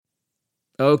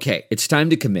Okay, it's time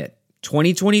to commit.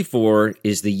 2024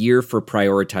 is the year for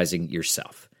prioritizing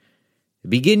yourself.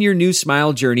 Begin your new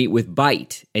smile journey with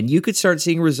Byte, and you could start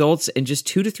seeing results in just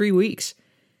 2 to 3 weeks.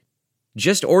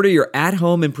 Just order your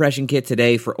at-home impression kit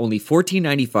today for only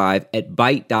 $14.95 at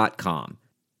Byte.com.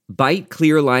 Byte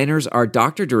clear liners are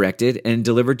doctor-directed and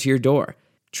delivered to your door.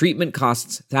 Treatment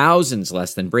costs thousands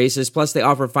less than braces, plus they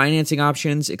offer financing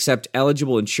options, accept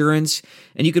eligible insurance,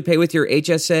 and you could pay with your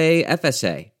HSA,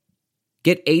 FSA.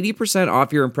 Get 80%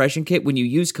 off your impression kit when you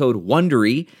use code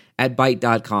WONDERY at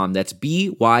Byte.com. That's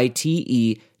BYTE.com.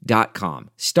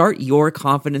 Start your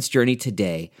confidence journey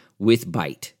today with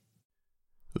Byte.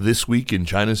 This week in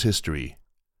China's history,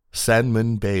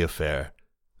 Sanmen Bay Affair,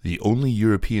 the only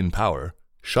European power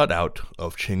shut out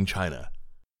of Qing China.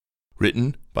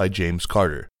 Written by James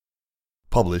Carter.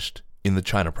 Published in the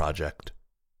China Project.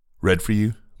 Read for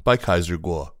you by Kaiser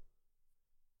Guo.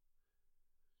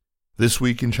 This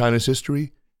week in China's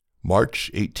history,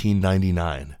 March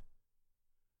 1899.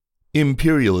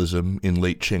 Imperialism in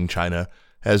late Qing China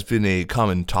has been a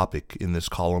common topic in this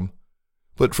column,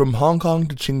 but from Hong Kong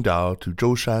to Qingdao to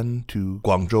Zhoushan to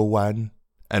Guangzhou Wan,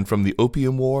 and from the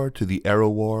Opium War to the Arrow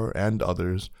War and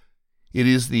others, it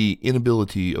is the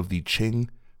inability of the Qing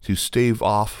to stave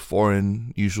off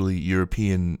foreign, usually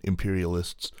European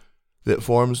imperialists that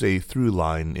forms a through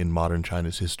line in modern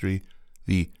China's history,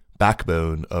 the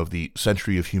backbone of the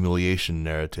century of humiliation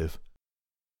narrative.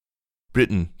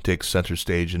 Britain takes center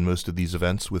stage in most of these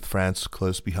events, with France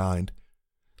close behind.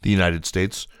 The United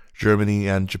States, Germany,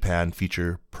 and Japan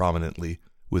feature prominently,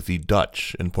 with the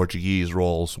Dutch and Portuguese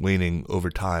roles waning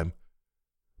over time.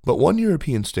 But one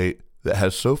European state that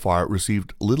has so far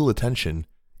received little attention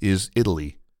is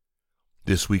Italy.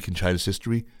 This week in China's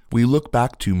history, we look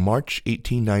back to March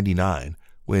 1899,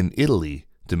 when Italy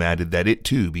demanded that it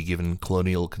too be given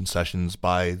colonial concessions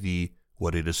by the,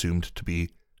 what it assumed to be,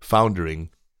 foundering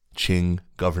Qing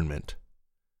government.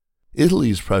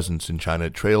 Italy's presence in China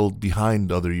trailed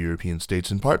behind other European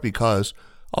states in part because,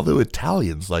 although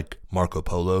Italians like Marco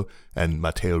Polo and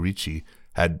Matteo Ricci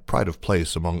had pride of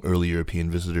place among early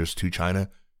European visitors to China,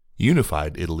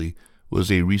 unified Italy was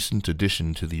a recent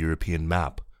addition to the European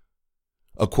map.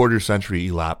 A quarter century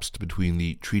elapsed between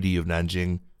the Treaty of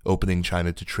Nanjing, opening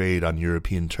China to trade on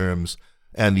European terms,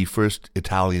 and the first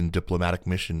Italian diplomatic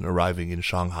mission arriving in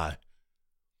Shanghai.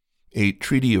 A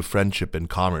treaty of friendship and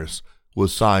commerce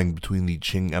was signed between the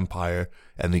Qing Empire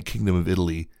and the Kingdom of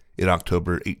Italy in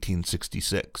October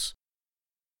 1866.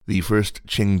 The first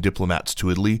Qing diplomats to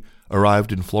Italy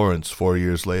arrived in Florence 4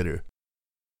 years later.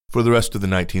 For the rest of the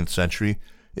 19th century,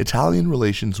 Italian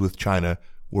relations with China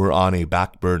were on a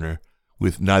back burner,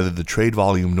 with neither the trade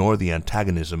volume nor the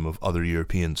antagonism of other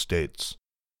European states.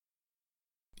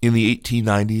 In the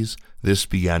 1890s, this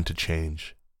began to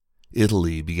change.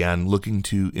 Italy began looking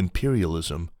to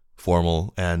imperialism,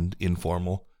 formal and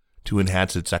informal, to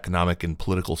enhance its economic and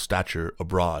political stature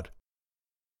abroad.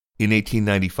 In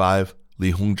 1895,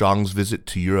 Li Hongzhang's visit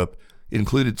to Europe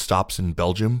included stops in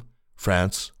Belgium,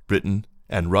 France, Britain,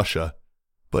 and Russia,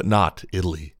 but not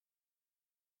Italy.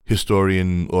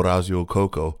 Historian Orazio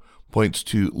Coco points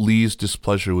to Li's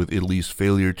displeasure with Italy's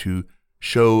failure to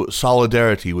show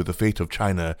solidarity with the fate of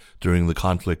China during the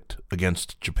conflict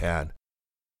against Japan.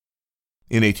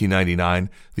 In 1899,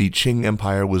 the Qing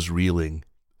Empire was reeling.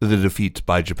 The defeat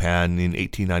by Japan in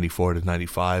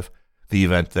 1894-95, the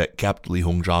event that kept Li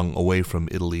Hongzhang away from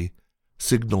Italy,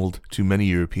 signaled to many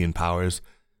European powers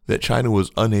that China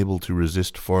was unable to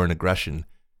resist foreign aggression,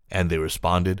 and they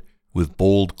responded with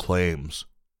bold claims.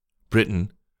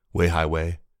 Britain, Weihai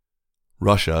Wei;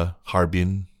 Russia,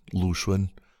 Harbin, Lushun;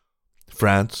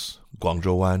 France,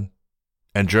 Guangzhou Wan;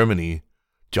 and Germany,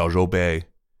 Jiaozhou Bay,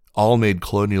 all made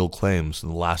colonial claims in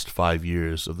the last 5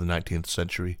 years of the 19th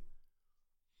century.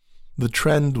 The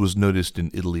trend was noticed in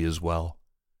Italy as well.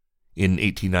 In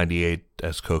 1898,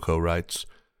 as Coco writes,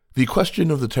 the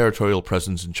question of the territorial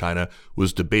presence in China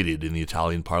was debated in the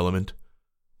Italian parliament.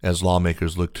 As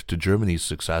lawmakers looked to Germany's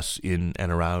success in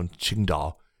and around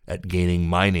Qingdao at gaining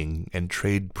mining and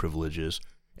trade privileges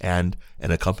and an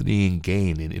accompanying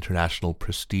gain in international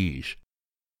prestige.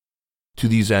 To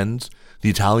these ends,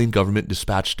 the Italian government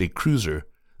dispatched a cruiser,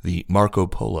 the Marco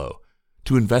Polo,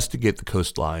 to investigate the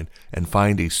coastline and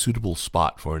find a suitable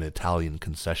spot for an Italian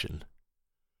concession.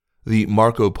 The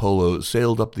Marco Polo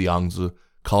sailed up the Yangtze,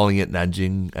 calling it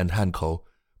Nanjing and Hankou,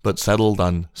 but settled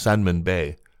on Sanmen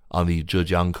Bay on the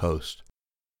Zhejiang coast.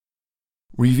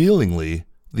 Revealingly,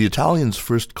 the Italians'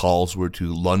 first calls were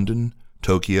to London,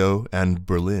 Tokyo, and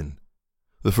Berlin.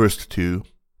 The first two,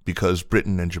 because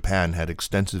Britain and Japan had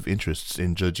extensive interests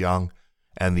in Zhejiang,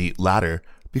 and the latter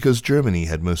because Germany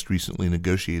had most recently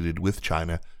negotiated with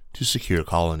China to secure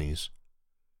colonies.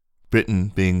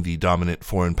 Britain, being the dominant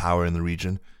foreign power in the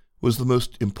region, was the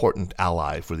most important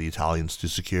ally for the Italians to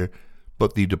secure,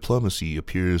 but the diplomacy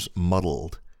appears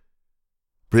muddled.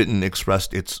 Britain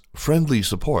expressed its friendly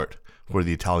support for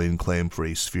the Italian claim for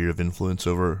a sphere of influence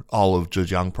over all of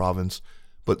Zhejiang province,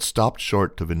 but stopped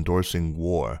short of endorsing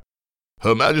war.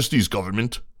 Her Majesty's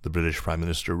government, the British Prime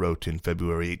Minister wrote in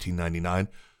February 1899,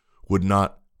 would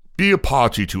not be a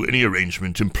party to any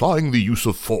arrangement implying the use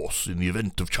of force in the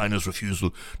event of China's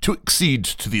refusal to accede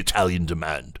to the Italian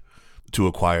demand to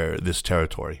acquire this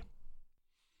territory.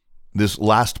 This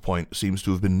last point seems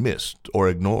to have been missed or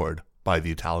ignored by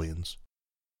the Italians.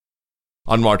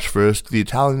 On March 1st, the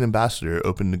Italian ambassador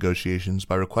opened negotiations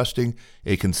by requesting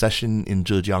a concession in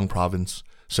Zhejiang province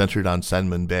centered on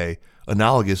Sanmen Bay,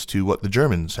 analogous to what the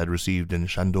Germans had received in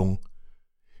Shandong.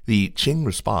 The Qing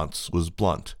response was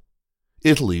blunt.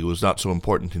 Italy was not so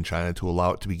important in China to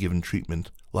allow it to be given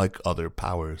treatment like other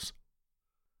powers.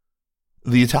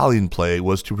 The Italian play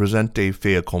was to present a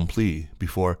fait accompli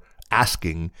before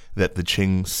asking that the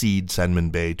Qing cede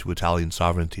Sanmen Bay to Italian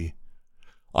sovereignty.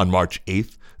 On March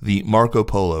 8th, the Marco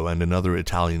Polo and another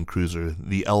Italian cruiser,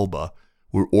 the Elba,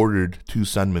 were ordered to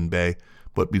Sanmen Bay,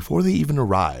 but before they even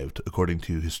arrived, according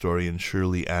to historian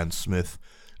Shirley Ann Smith,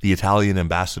 the Italian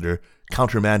ambassador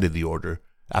countermanded the order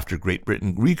after Great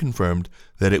Britain reconfirmed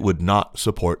that it would not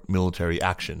support military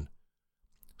action.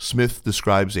 Smith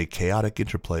describes a chaotic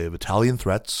interplay of Italian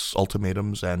threats,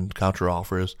 ultimatums, and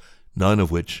counteroffers, none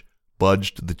of which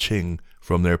budged the Qing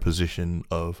from their position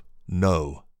of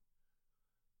no.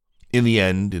 In the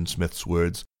end, in Smith's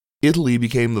words, Italy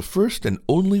became the first and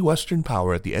only Western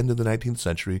power at the end of the 19th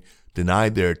century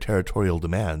denied their territorial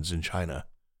demands in China.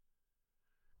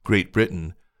 Great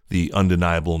Britain, the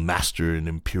undeniable master in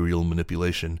imperial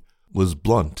manipulation, was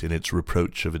blunt in its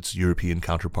reproach of its European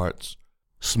counterparts.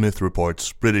 Smith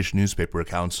reports British newspaper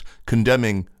accounts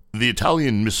condemning the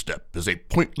Italian misstep as a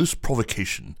pointless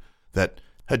provocation that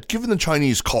had given the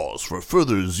Chinese cause for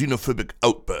further xenophobic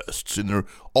outbursts in their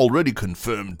already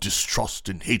confirmed distrust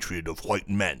and hatred of white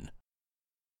men.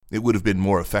 It would have been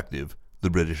more effective, the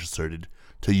British asserted,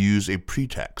 to use a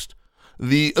pretext,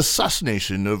 the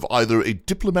assassination of either a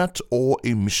diplomat or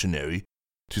a missionary,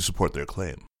 to support their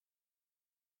claim.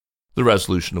 The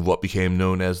resolution of what became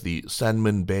known as the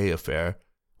Sanmen Bay Affair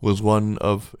was one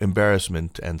of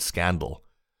embarrassment and scandal.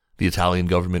 The Italian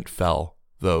government fell,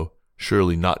 though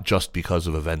surely not just because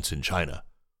of events in China.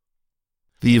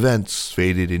 The events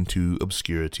faded into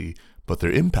obscurity, but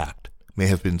their impact may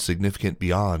have been significant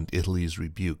beyond Italy's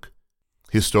rebuke.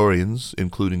 Historians,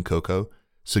 including Coco,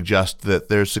 suggest that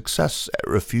their success at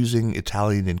refusing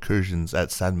Italian incursions at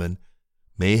Sanmen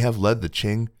may have led the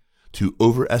Qing to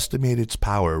overestimate its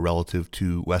power relative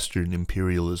to Western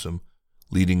imperialism,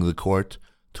 leading the court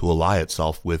to ally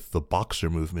itself with the Boxer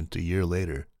movement a year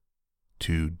later,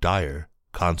 to dire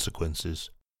consequences.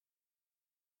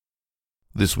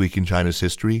 This Week in China's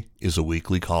History is a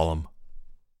weekly column.